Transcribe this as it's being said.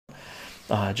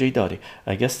J Dotty,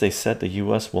 I guess they said the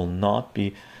US will not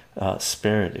be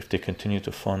spared if they continue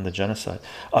to fund the genocide.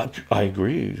 I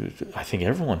agree. I think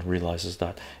everyone realizes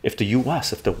that if the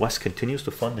US, if the West continues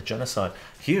to fund the genocide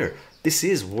here, this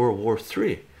is World War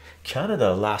III.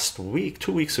 Canada last week,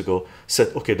 2 weeks ago,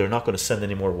 said okay, they're not going to send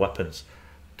any more weapons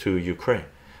to Ukraine.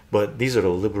 But these are the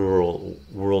liberal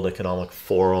World Economic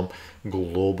Forum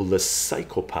globalist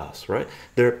psychopaths, right?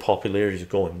 Their popularity is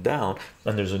going down,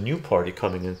 and there's a new party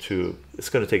coming into. It's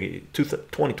going to take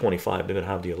 2025. They're going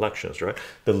to have the elections, right?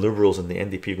 The liberals and the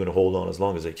NDP are going to hold on as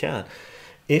long as they can.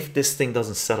 If this thing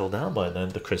doesn't settle down by then,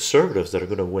 the conservatives that are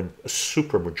going to win a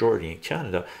super majority in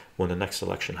Canada when the next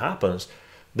election happens,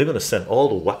 they're going to send all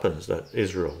the weapons that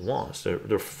Israel wants.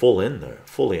 They're full in there,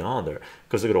 fully on there,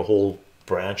 because they're going to hold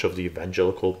branch of the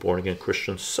evangelical born-again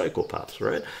Christian psychopaths,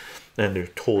 right? And they're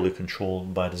totally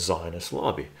controlled by the Zionist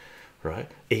lobby, right?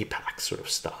 APAC sort of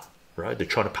style, right? They're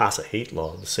trying to pass a hate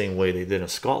law the same way they did in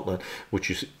Scotland,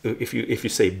 which if you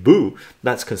say boo,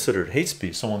 that's considered hate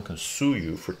speech. Someone can sue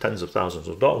you for tens of thousands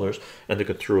of dollars, and they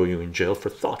could throw you in jail for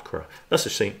thought crime. That's the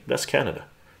same. That's Canada.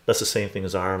 That's the same thing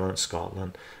as Ireland,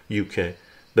 Scotland, UK.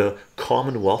 The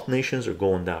Commonwealth nations are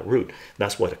going that route.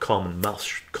 That's why the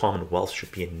Commonwealth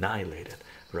should be annihilated,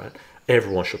 right?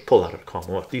 Everyone should pull out of the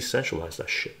Commonwealth, decentralize that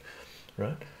shit,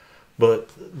 right? But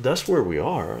that's where we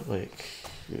are. Like,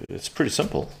 it's pretty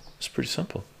simple. It's pretty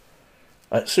simple.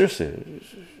 Seriously,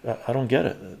 I don't get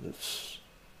it.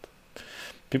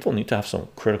 People need to have some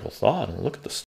critical thought and look at this